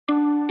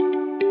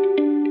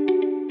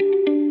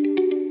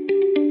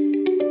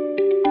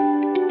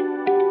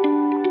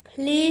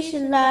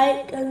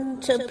like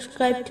and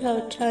subscribe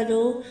to our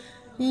channel.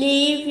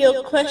 Leave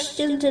your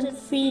questions and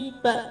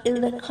feedback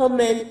in the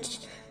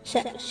comments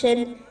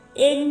section.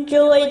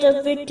 Enjoy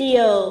the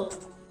video.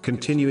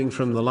 Continuing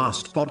from the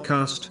last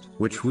podcast,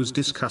 which was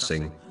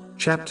discussing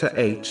chapter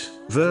 8,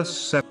 verse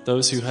 7.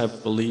 Those who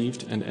have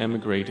believed and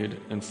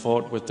emigrated and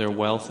fought with their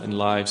wealth and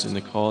lives in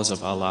the cause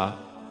of Allah,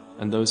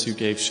 and those who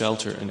gave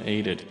shelter and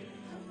aided,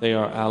 they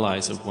are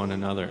allies of one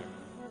another.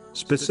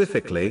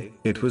 Specifically,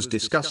 it was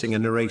discussing a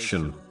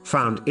narration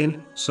found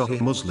in Sahih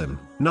Muslim,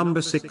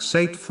 number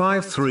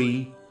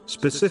 6853,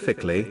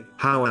 specifically,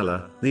 how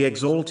Allah, the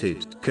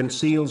Exalted,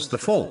 conceals the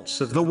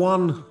faults of the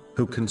one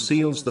who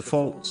conceals the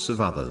faults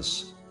of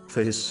others.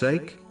 For his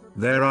sake,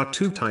 there are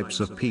two types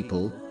of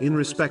people in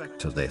respect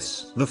to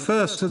this. The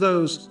first are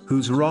those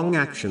whose wrong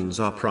actions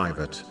are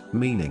private,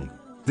 meaning,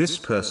 this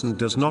person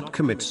does not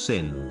commit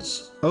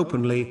sins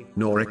openly,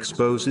 nor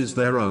exposes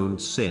their own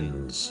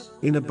sins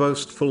in a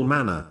boastful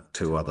manner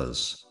to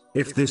others.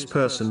 If this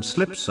person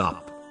slips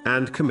up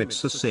and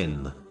commits a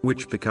sin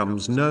which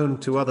becomes known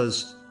to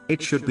others,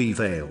 it should be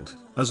veiled,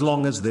 as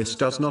long as this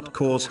does not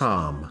cause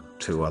harm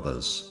to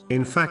others.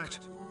 In fact,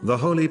 the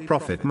Holy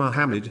Prophet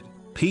Muhammad,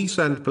 peace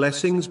and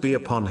blessings be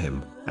upon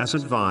him, has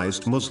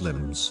advised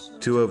Muslims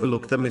to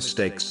overlook the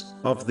mistakes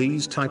of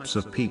these types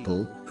of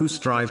people who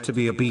strive to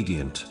be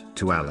obedient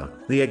to Allah,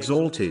 the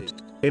Exalted,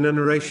 in a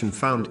narration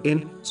found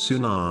in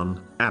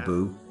Sunan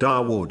Abu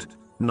Dawood,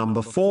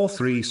 number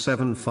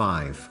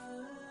 4375.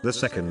 The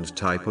second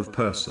type of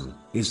person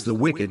is the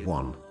wicked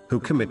one, who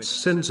commits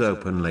sins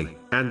openly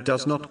and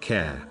does not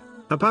care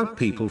about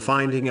people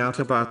finding out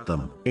about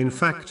them. In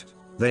fact,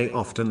 they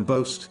often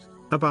boast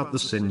about the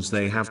sins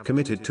they have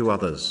committed to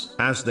others,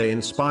 as they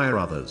inspire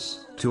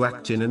others to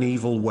act in an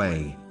evil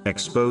way,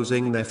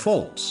 exposing their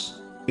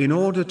faults in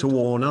order to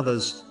warn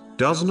others,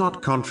 does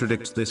not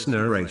contradict this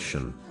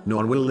narration,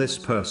 nor will this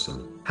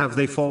person have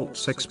their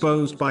faults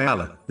exposed by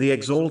Allah, the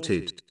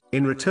Exalted,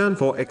 in return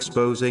for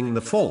exposing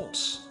the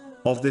faults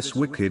of this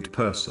wicked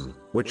person,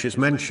 which is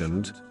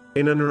mentioned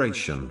in a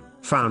narration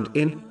found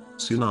in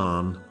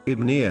Sunan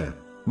Ibn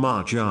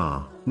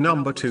Majah,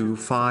 number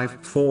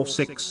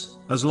 2546,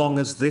 as long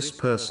as this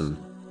person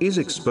is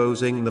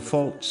exposing the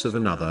faults of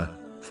another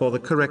for the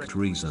correct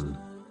reason,